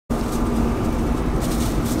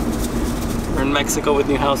in Mexico with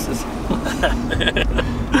new houses.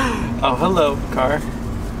 Oh, hello, car.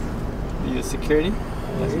 Are you a security? No,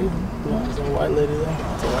 it's a white lady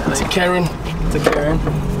though. It's a Karen. It's a Karen.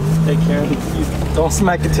 Hey Karen, you don't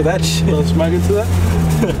smack into that shit. Don't smack into that?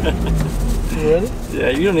 You ready? Yeah,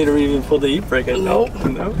 you don't need to even pull the e-brake. Nope.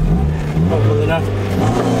 No. I'll pull it out.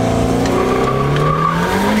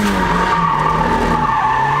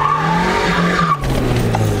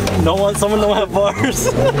 Someone don't have bars.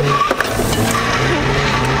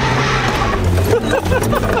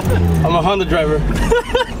 I'm a Honda driver.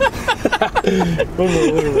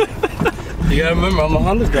 Wait. You gotta remember, I'm a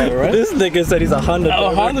Honda driver, right? This nigga said he's a Honda driver.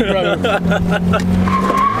 I'm a Honda driver.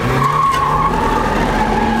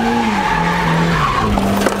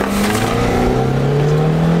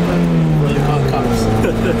 Well, they call cops.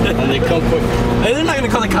 And they come quick. Hey, they're not gonna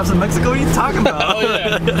call the cops in Mexico. What are you talking about? Oh,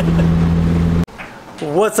 yeah.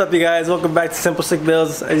 What's up, you guys? Welcome back to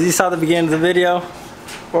SimpleSickBuilds. As you saw at the beginning of the video,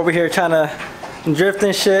 we're over here trying to drift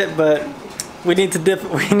and shit, but we need to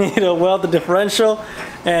weld the differential.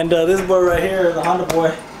 And this boy right here, the Honda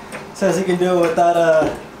boy, says he can do it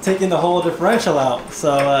without taking the whole differential out.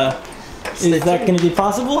 So is that going to be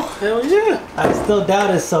possible? Hell yeah. I still doubt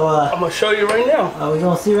it. So I'm gonna show you right now. we're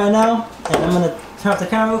gonna see right now, and I'm gonna turn off the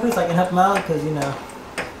camera real quick so I can help him out, because you know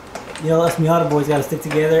us Miata boys gotta stick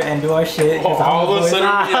together and do our shit. All of a sudden,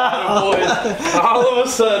 Miata boys. All of a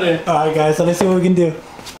sudden. Alright guys, so let's see what we can do.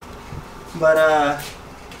 But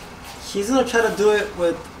he's gonna try to do it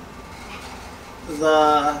with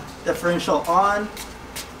the differential on.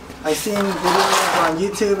 I seen videos on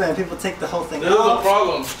YouTube and people take the whole thing This is off. a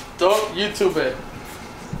problem. Don't YouTube it.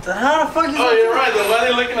 Then how the fuck is Oh, you're right. Then why are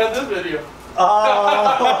they looking at this video?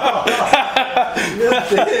 Oh,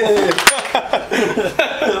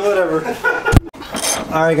 whatever.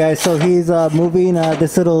 Alright guys, so he's moving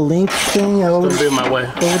this little link thing. Don't be in my way.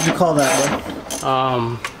 What would you call that,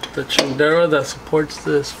 bro? The chindera that supports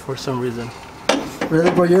this for some reason.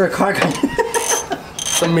 Really, bro? You're a car guy.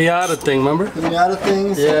 The Miata thing, remember? The Miata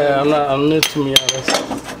things? Yeah, I'm new to Miatas.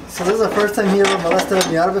 So this is the first time he ever molested a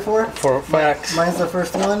Miata before? For facts. Mine's the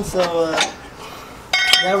first one, so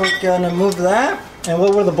yeah, we're gonna move that. And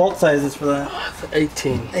what were the bolt sizes for that?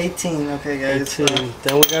 18. 18, okay guys. 18.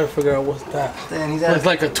 Then we gotta figure out what's that. Then he's It's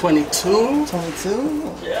like a 22.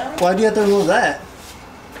 22? Yeah. Why do you have to remove that?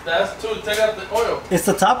 That's to take out the oil. It's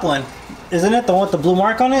the top one. Isn't it the one with the blue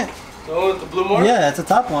mark on it? The one with the blue mark? Yeah, it's the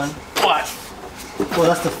top one. What? Well,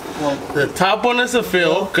 that's the... Well, The top one is a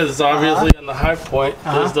fill, because it's obviously on the high point.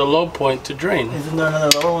 There's the low point to drain. isn't there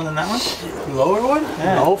another lower one than that one? Lower one?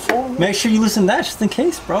 Yeah. No, full. Make sure you loosen that just in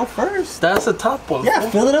case, bro, first. That's the top one. Yeah,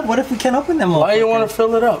 fill it up. What if we can't open them? Why you want to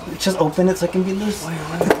fill it up? Just open it so it can be loose. Wait.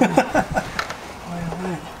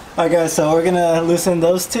 Alright guys, so we're gonna loosen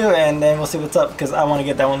those two and then we'll see what's up, because I want to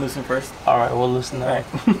get that one loosened first. Alright, we'll loosen that.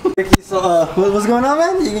 Alright. Ricky, so what's going on,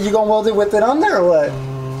 man? You gonna weld it with it on there or what?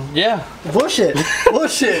 Yeah. Bullshit.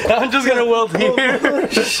 Bullshit. I'm just gonna weld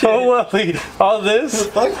here. So weld all this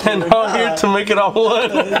and all here to make it all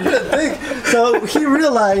one. So he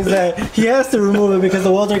realized that he has to remove it because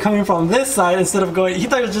the welds are coming from this side instead of going. He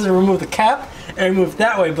thought it was just to remove the cap and remove it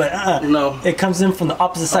that way, but no. It comes in from the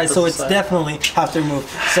opposite side, so it's definitely have to remove.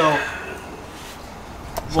 So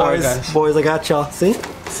Sorry, guys. boys, I got y'all. See?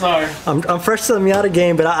 Sorry. I'm fresh to the Miata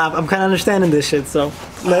game, but I'm kind of understanding this shit. So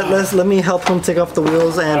let me help him take off the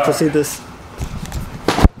wheels and proceed this.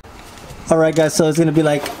 All right, guys. So it's gonna be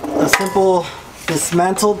like a simple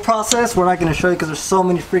dismantled process. We're not gonna show you because there's so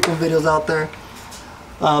many freaking videos out there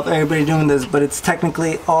of everybody doing this, but it's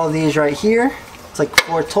technically all these right here. It's like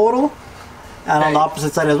 4 total, and on the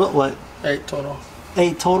opposite side is what? 8 total.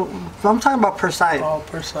 8 total. I'm talking about per side. Oh,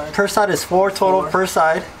 per side. Per side is 4 total per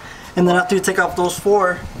side. And then after you take off those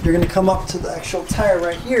 4, you're going to come up to the actual tire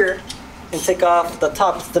right here and take off the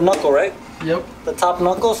top. It's the knuckle, right? Yep. The top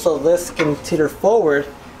knuckle, so this can teeter forward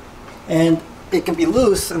and it can be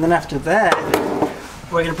loose. And then after that,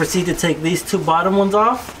 we're going to proceed to take these 2 bottom ones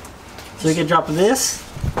off. So we can drop this.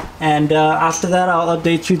 And after that, I'll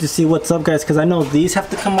update you to see what's up, guys, because I know these have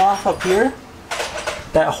to come off up here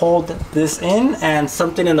that hold this in, and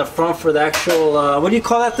something in the front for the actual what do you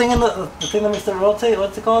call that thing in the thing that makes it rotate?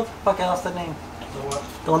 What's it called? Fuck, I lost the name. The what?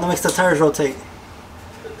 The one that makes the tires rotate.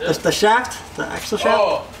 The shaft, the axle shaft.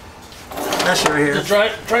 Oh, that shit right here. the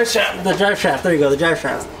drive shaft. The drive shaft. There you go, the drive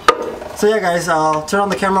shaft. So yeah, guys, I'll turn on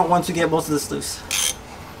the camera once we get most of this loose.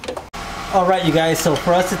 All right, you guys. So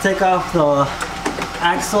for us to take off the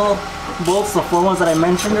axle bolts, the 4 ones that I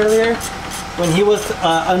mentioned earlier. When he was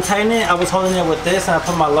untying it, I was holding it with this, and I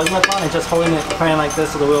put my lug nut on and just holding it, playing like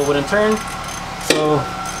this so the wheel wouldn't turn. So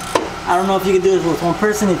I don't know if you can do this with one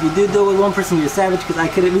person. If you do it with one person, you're savage, because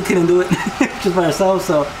we couldn't do it just by ourselves.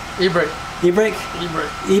 So E-brake. E-brake?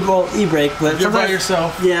 E-brake. E-brake. But you're by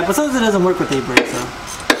yourself. Yeah, but sometimes it doesn't work with E-brake,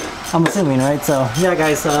 so I'm assuming, right? So yeah,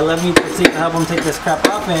 guys, let me proceed to help him take this crap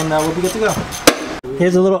off, and we'll be good to go.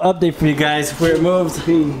 Here's a little update for you guys. We removed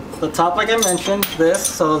the top, like I mentioned,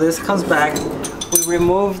 so this comes back. We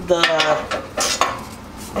removed the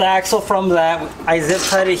axle from that. I zip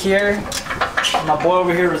tied it here. My boy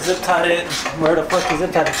over here zip tied it. Where the fuck is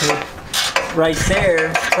zip tied it to? Right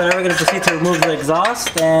there. So now we're gonna proceed to remove the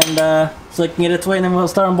exhaust, and so I can get it away, and then we'll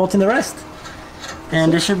start unbolting the rest.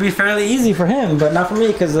 And this should be fairly easy for him, but not for me,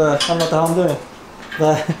 because I don't know what the hell I'm doing.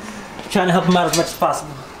 But trying to help him out as much as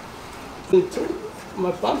possible.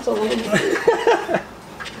 My bump's all over.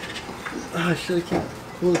 Oh shit, I can't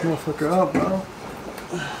pull this motherfucker out, bro.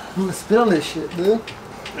 I'm gonna spit on this shit, dude.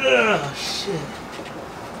 Oh shit.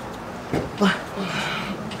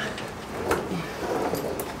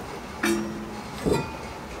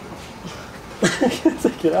 I can't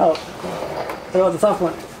take it out. What about the top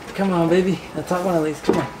one? Come on, baby. The top one at least.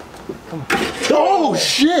 Come on. Come on. Oh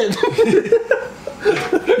shit!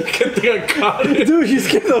 Good thing I caught it. Dude, you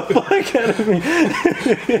scared the fuck out of me.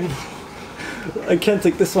 I can't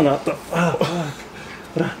take this one out though. Oh,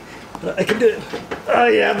 but I can do it. Oh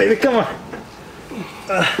yeah, baby, come on.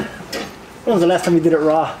 When was the last time you did it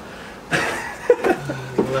raw?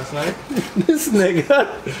 Last night? This nigga.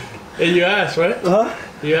 Hey, you asked, right? Huh?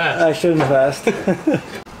 You asked. I shouldn't have asked.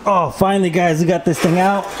 Oh, finally, guys, we got this thing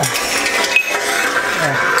out.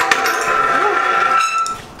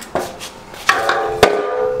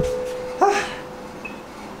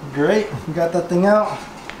 Great, we got that thing out.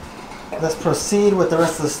 Let's proceed with the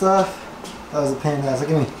rest of the stuff. That was a pain in the ass. Look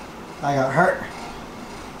at me. I got hurt.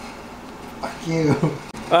 Fuck you.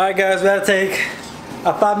 Alright, guys, we gotta take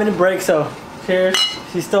a 5-minute break, so cheers.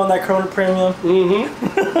 She's still in that Corona Premium. Mm-hmm.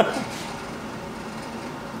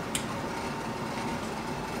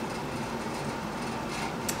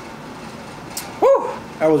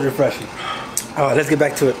 That was refreshing. Alright, let's get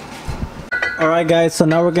back to it. Alright guys, so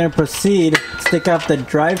now we're going to proceed to take off the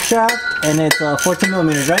drive shaft, and it's 14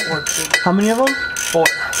 millimeters, right? 14. How many of them? 4.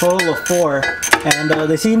 Total of 4. And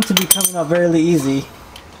they seem to be coming out fairly easy,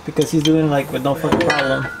 because he's doing like with no fucking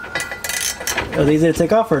problem. Are they easy to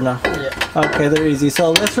take off or no? Yeah. Okay, they're easy.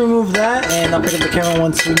 So let's remove that, and I'll pick up the camera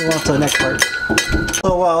once we move on to the next part.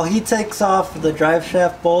 So while he takes off the drive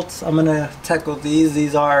shaft bolts, I'm gonna tackle these.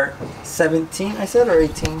 These are 17, I said, or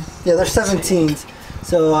 18? Yeah, they're 17s.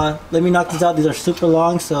 So let me knock these out. These are super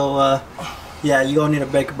long, so yeah, you're gonna need a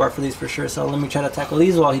breaker bar for these for sure. So let me try to tackle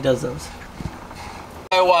these while he does those.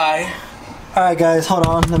 Why? Alright guys, hold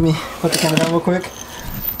on. Let me put the camera down real quick.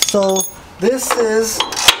 So this is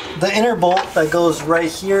the inner bolt that goes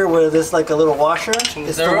right here where there's like a little washer.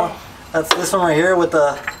 It's the one, that's this one right here with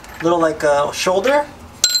the little like shoulder.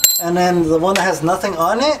 And then the one that has nothing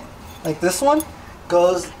on it, like this one,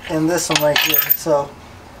 goes in this one right here. So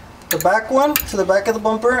the back one to the back of the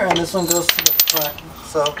bumper, and this one goes to the front.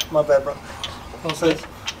 So my bad, bro. So,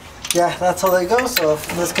 yeah, that's how they go. So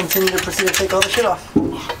let's continue to proceed to take all the shit off.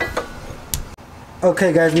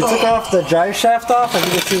 Okay guys, we took off the drive shaft off, as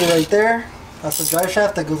you can see right there. That's the drive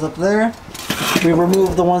shaft that goes up there. We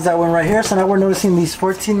removed the ones that went right here, so now we're noticing these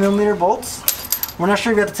 14 millimeter bolts. We're not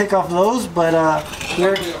sure if we have to take off those, but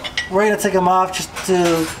we're going to take them off just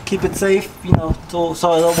to keep it safe, you know, so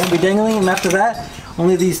it won't be dangling. And after that,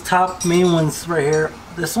 only these top main ones right here,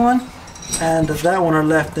 this one and that one are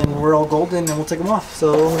left, and we're all golden, and we'll take them off.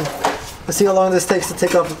 So let's see how long this takes to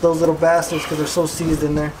take off those little bastards, because they're so seized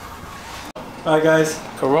in there. Alright guys,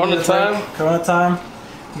 Corona time. Corona time.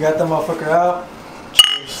 We got that motherfucker out.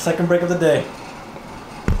 Second break of the day.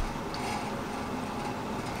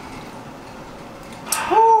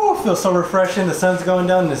 Woo, feels so refreshing. The sun's going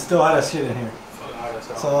down and it's still hot as shit in here.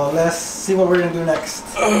 So let's see what we're gonna do next.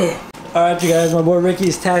 Alright you guys, my boy Ricky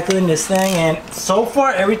is tackling this thing, and so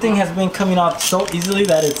far everything has been coming off so easily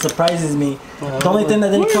that it surprises me. The only thing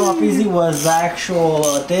that didn't come off easy was the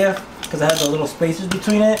actual diff, because I had the little spacers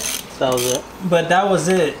between it. That was it. But that was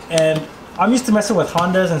it. And I'm used to messing with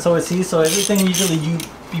Hondas, and so is he, so everything usually you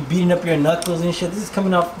be beating up your knuckles and shit. This is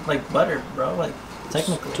coming off like butter, bro, like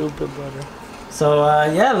technically. Stupid butter. So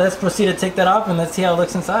yeah, let's proceed to take that off, and let's see how it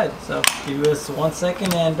looks inside. So give us 1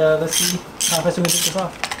 second, and let's see how fast we can take this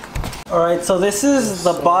off. Alright, so this is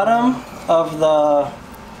the bottom of the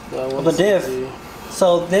diff.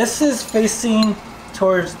 So this is facing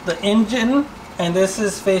towards the engine, and this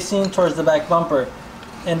is facing towards the back bumper.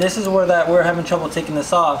 And this is where we're having trouble taking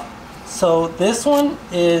this off. So this one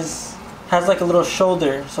has like a little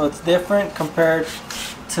shoulder, so it's different compared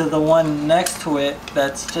to the one next to it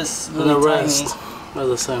that's just really and the tiny. rest are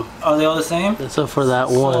the same. Are they all the same? Except for that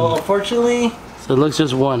So one. unfortunately, So it looks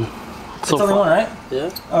just one. it's only one, right? Yeah.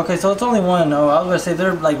 Okay, so it's only one. Oh, I was gonna say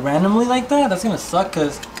they're like randomly like that. That's gonna suck.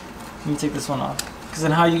 Cause let me take this one off. Cause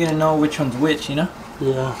then how are you gonna know which one's which? You know?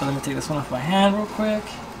 Yeah. So let me take this one off my hand real quick,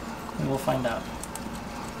 and we'll find out.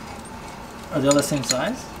 Are they all the same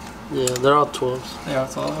size? Yeah, they're all 12s. They are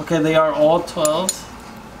 12. Okay, they are all 12s.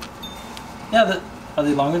 Yeah, are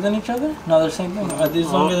they longer than each other? No, they're the same thing. Are these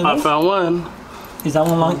longer than I this? found one. Is that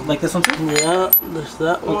one long, like this one too? Yeah, there's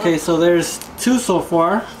that one. Okay, so there's 2 so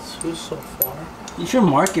far. 2 so far. You should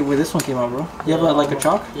mark it where this one came out, bro. You have like a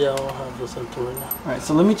chalk? Yeah, I'll have this empty right now. Alright,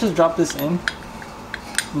 so let me just drop this in.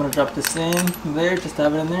 I'm gonna drop this in there, just to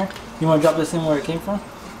have it in there. You wanna drop this in where it came from?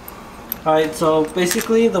 Alright, so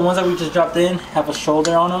basically the ones that we just dropped in have a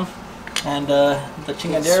shoulder on them. And the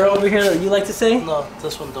chingadera over here that you like to say? No,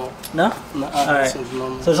 this one don't. No? No, Alright, this one's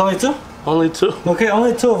normal. so there's only 2? Only 2. Okay,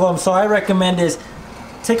 only 2 of them. So I recommend is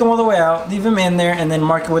take them all the way out, leave them in there, and then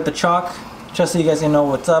mark it with the chalk, just so you guys can know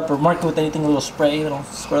what's up, or mark it with anything, a little spray, little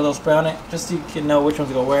spray on it, just so you can know which ones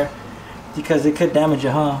to go where, because it could damage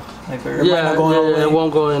it, huh? Like, it might not go all the way. It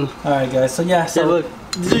won't go in. All right, guys. So yeah. So Yeah, look,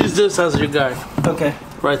 use this as your guide. Okay.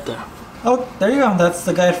 Right there. Oh, there you go. That's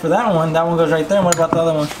the guide for that one. That one goes right there. And what about the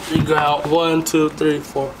other one? You got 1, 2, 3,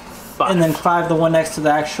 4, 5. And then 5, the one next to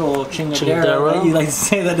the actual chingadera that you like to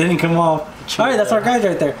say that didn't come off. All right, that's our guide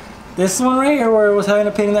right there. This one right here, where it was having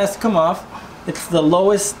a pain in the ass to come off, it's the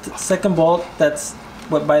lowest second bolt that's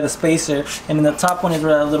what by the spacer, and then the top one is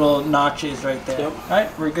where that little notch is right there. Yep. All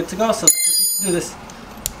right, we're good to go. So let's do this.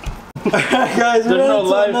 All right, guys, we're no into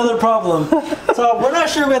life. another problem. So we're not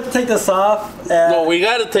sure we have to take this off. No, we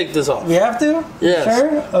gotta take this off. We have to? Yes.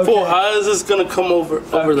 Sure? Okay. Fool, how is this gonna come over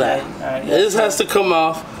that? All right, yeah. This has to come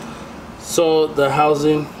off. So the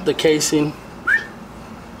housing, the casing.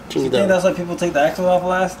 You think that's why people take the axle off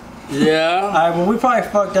last? Yeah. Alright, well we probably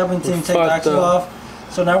fucked up and didn't take the axle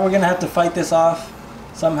off. So now we're gonna have to fight this off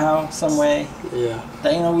somehow, some way. Yeah.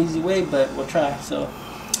 That ain't no easy way, but we'll try. So,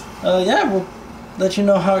 yeah, we'll let you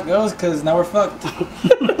know how it goes, because now we're fucked.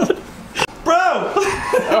 Bro!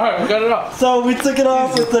 Alright, we got it off. So we took it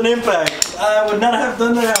off with an impact. I would not have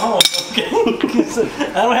done that at home, okay?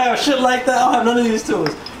 I don't have shit like that. I don't have none of these tools.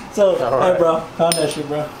 So, alright, bro. Found that shit,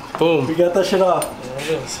 bro. Boom. We got that shit off. There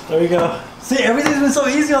it is. There we go. See, everything's been so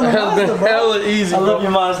easy on the Mazda, bro. Hella easy, I bro. love you,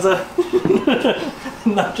 Mazda.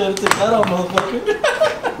 Not trying to take that off,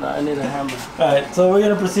 motherfucker. Nah, I need a hammer. Alright, so we're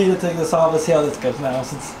gonna proceed to take this off. Let's see how this goes now.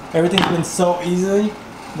 Since everything's been so easy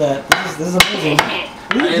that this is amazing.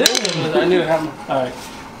 I need a hammer. Alright,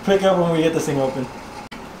 pick up when we get this thing open.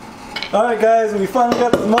 Alright guys, we finally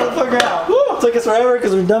got this motherfucker out. Woo! Took us forever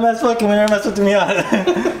because we're dumb as fuck and we never messed with the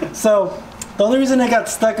Miata. So, the only reason it got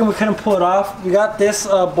stuck and we couldn't pull it off, we got this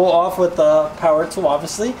bolt off with the power tool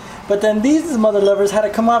obviously, but then these mother levers had to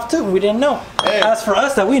come off too and we didn't know. Hey, as for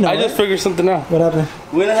us that we know. I just figured something out. What happened?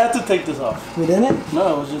 We didn't have to take this off. We didn't?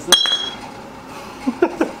 No, it was just this.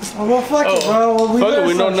 Well, fuck it, bro. Well, we learned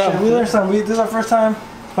we know some now. shit. We learned something. This is our first time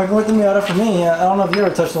fucking with the Miata for me. I don't know if you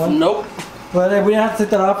ever touched one. Nope. But we didn't have to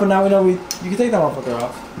take that off, but now we know you can take that motherfucker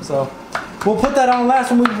off. So we'll put that on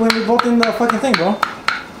last when we bolt in the fucking thing, bro.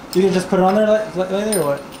 You can just put it on there like there or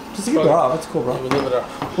what? Just to keep it off. It's cool, bro. Yeah, we leave it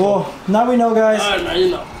off. Well, now we know, guys. Alright, now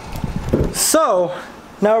you know. So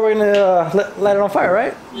now we're gonna light it on fire,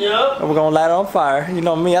 right? Yep. We're gonna light it on fire. You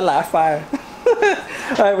know me, I light fire.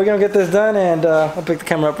 Alright, we're gonna get this done, and I'll pick the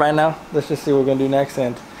camera up right now. Let's just see what we're gonna do next.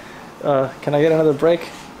 And can I get another break?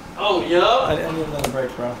 Oh, yep. I need another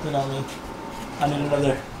break, bro. You know what I mean? I need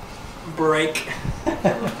another break.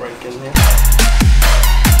 Break in here.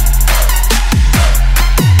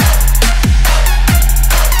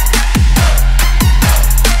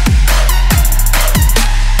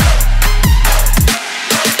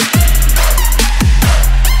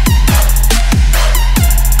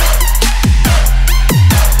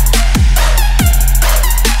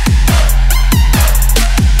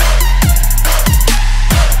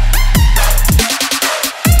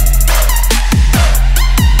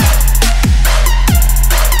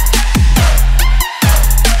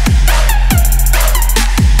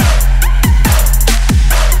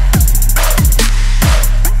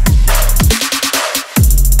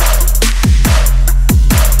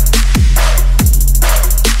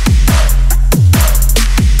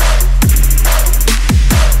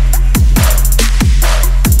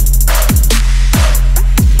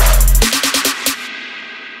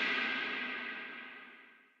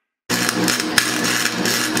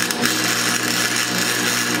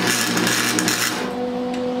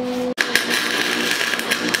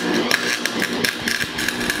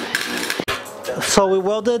 So we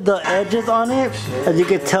welded the edges on it, as you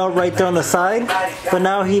can tell right there on the side. But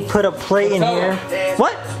now he put a plate in here.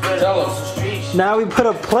 What? Tell him. Now we put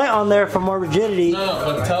a plate on there for more rigidity. No,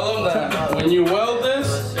 but tell him that when you weld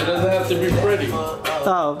this, it doesn't have to be pretty.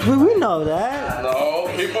 Oh, we know that. No,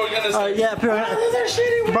 people are gonna say, Yeah, people are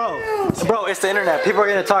gonna, bro, it's the internet. People are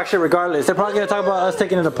gonna talk shit regardless. They're probably gonna talk about us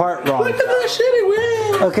taking it apart wrong. look at that shitty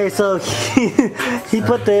wheel. Okay, so he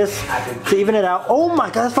put this to even it out. Oh my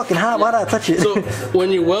god, it's fucking hot. Why did I touch it? So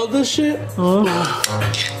when you weld this shit,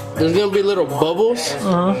 there's gonna be little bubbles.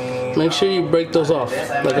 Make sure you break those off.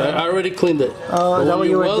 Like I already cleaned it. Oh, is that what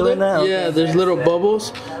you were doing now? Yeah, there's little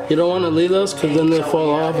bubbles. You don't want to leave those because then they fall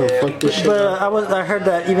off and fuck this shit. But I heard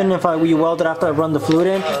that even if we weld it after I run the fluid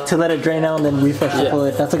in, to let it drain out and then refresh the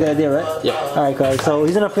fluid. That's a good idea, right? Yeah. Alright guys, so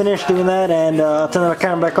he's gonna finish doing that and I'll turn the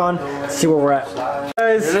camera back on, see where we're at.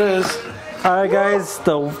 Guys, It is. alright guys,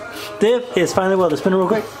 the diff is finally welded. Spin it real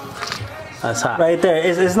quick. That's hot. Right there.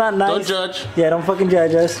 It's not nice. Don't judge. Yeah, don't fucking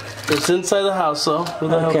judge us. It's inside the house, so who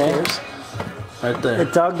the hell Okay. cares? Right there.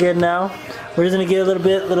 It's all good now. We're just gonna get a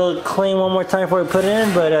little clean one more time before we put it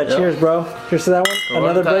in, but cheers, bro. Cheers to that one.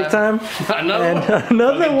 Another break time.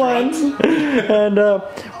 Another one. And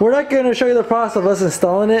we're not gonna show you the process of us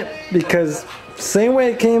installing it because same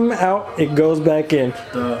way it came out, it goes back in.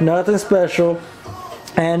 Nothing special.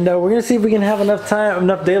 And we're gonna see if we can have enough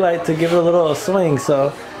daylight to give it a little swing.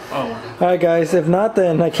 So, alright, guys. If not,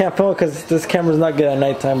 then I can't film because this camera's not good at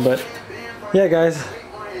nighttime. But yeah, guys.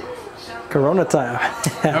 Corona time.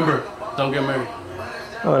 Remember, don't get married.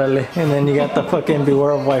 Orale. And then you got the fucking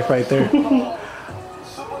beware of wife right there.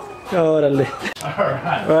 Orale.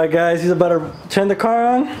 Alright. Alright guys, he's about to turn the car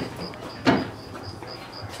on.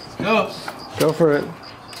 Go. Go for it.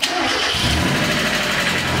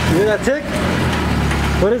 You hear that tick?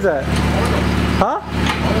 What is that? Huh?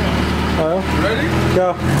 Oh. Ready?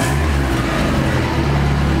 Go.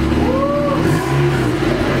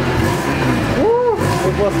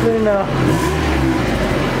 What's spinning now?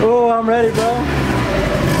 Oh, I'm ready, bro.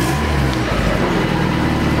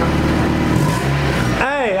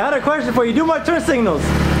 Hey, I had a question for you. Do my turn signals.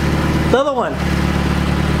 The other one.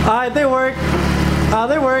 Alright, they work.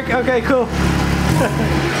 They work. Okay, cool.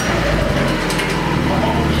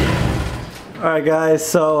 Alright, guys.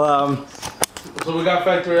 So we got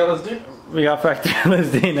factory LSD? We got factory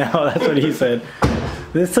LSD now. That's what he said.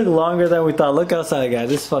 This took longer than we thought. Look outside,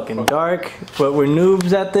 guys. It's fucking dark. But we're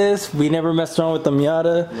noobs at this. We never messed around with the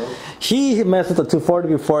Miata. Nope. He messed with the 240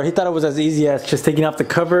 before. He thought it was as easy as just taking off the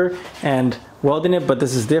cover and welding it, but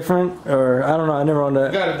this is different. Or I don't know. I never owned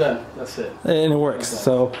it. Got it done. That's it. And it works.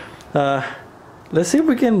 So let's see if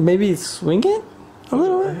we can maybe swing it a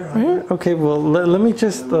little bit right here. Okay. Well, let me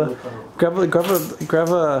just grab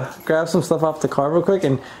some stuff off the car real quick,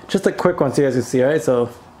 and just a quick one so you guys can see. All right. So.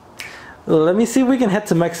 Let me see if we can head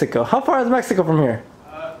to Mexico. How far is Mexico from here?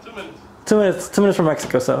 2 minutes. 2 minutes. 2 minutes from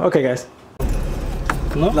Mexico. So, okay, guys.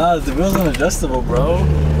 No? Nah, the wheel's unadjustable, bro.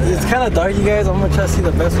 It's kind of dark, you guys. I'm gonna try to see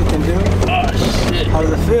the best we can do. Oh shit. How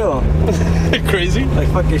does it feel? Crazy? Like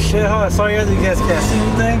fucking shit. Huh? Sorry, guys, you guys can't see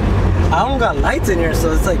anything. I don't got lights in here,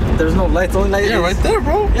 so it's like there's no lights. Only light. Yeah, right there,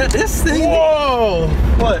 bro. Yeah, this thing. Whoa.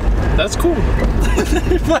 What? That's cool.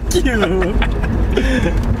 Fuck you.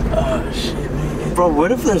 Oh shit. Bro,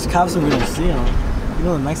 what if there's cops and we don't see them? You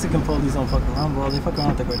know the Mexican police don't fuck around, bro. They fuck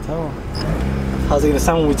around with the cartel. How's it gonna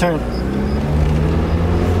sound when we turn?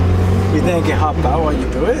 You think I can hop out while you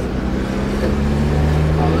do it?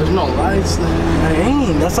 Oh, there's no lights there. There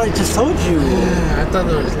ain't. That's what I just told you. Yeah, I thought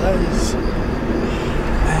there was lights.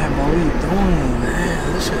 Man, bro, what are you doing?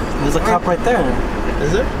 Man, this shit. There's a cop right there.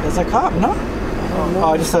 Is there? There's a cop, no?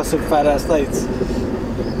 Oh, I just have some fat ass lights.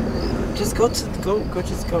 Just go.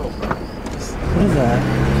 What is that?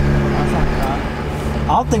 That's not a cop.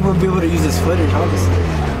 I don't think we'll be able to use this footage, honestly.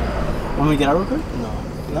 Want me to get out real quick? No.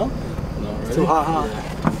 No? No. It's too hot, huh?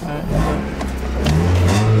 Yeah. Alright.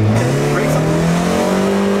 Brakes on.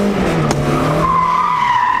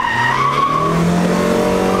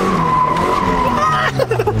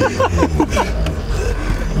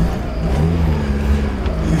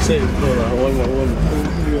 You say, hold on, one more.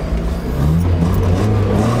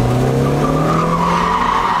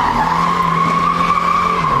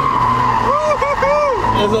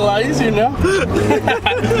 It's a lot easier now.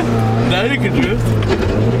 Now you can drift.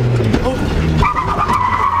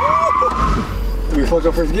 We fuck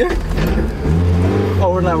up first gear?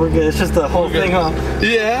 Oh, we're not, we're good. It's just the whole thing, huh?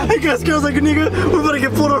 Yeah. Hey guys, girls, like a nigga, we're about to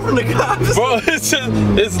get pulled over from the cops. Bro,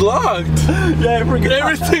 it's locked. Yeah, we're good.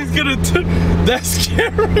 Everything's gonna turn. That's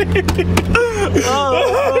scary.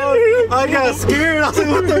 Oh, I got scared. I was like,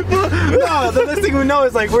 what the fuck? No, the next thing we know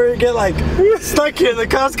is like we're gonna get like stuck here. The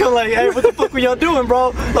cops come like, hey, what the fuck were y'all doing, bro?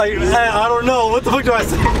 Like, hey, I don't know. What the fuck do I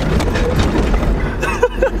say?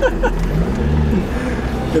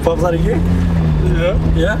 It pops out of here?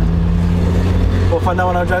 Yeah. Yeah? We'll find out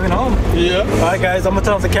when I'm driving home. Yeah. Alright guys, I'm gonna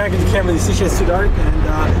turn off the camera because you can't really see shit, it's too dark. And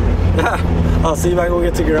yeah, I'll see you if I go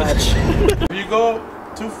get to the garage. If you go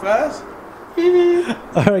too fast.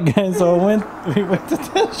 Alright guys, so we went to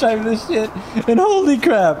test drive this shit and holy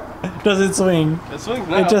crap, does it swing? It swings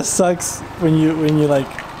now. It just sucks when you like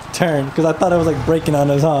turn, because I thought it was like braking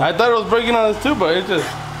on us, huh? I thought it was braking on us too, but it just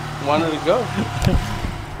wanted to go.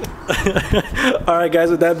 Alright guys,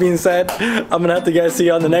 with that being said, I'm gonna have to guys see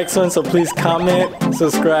you on the next one, so please comment,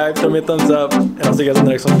 subscribe, throw me a thumbs up, and I'll see you guys on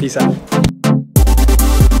the next one. Peace out.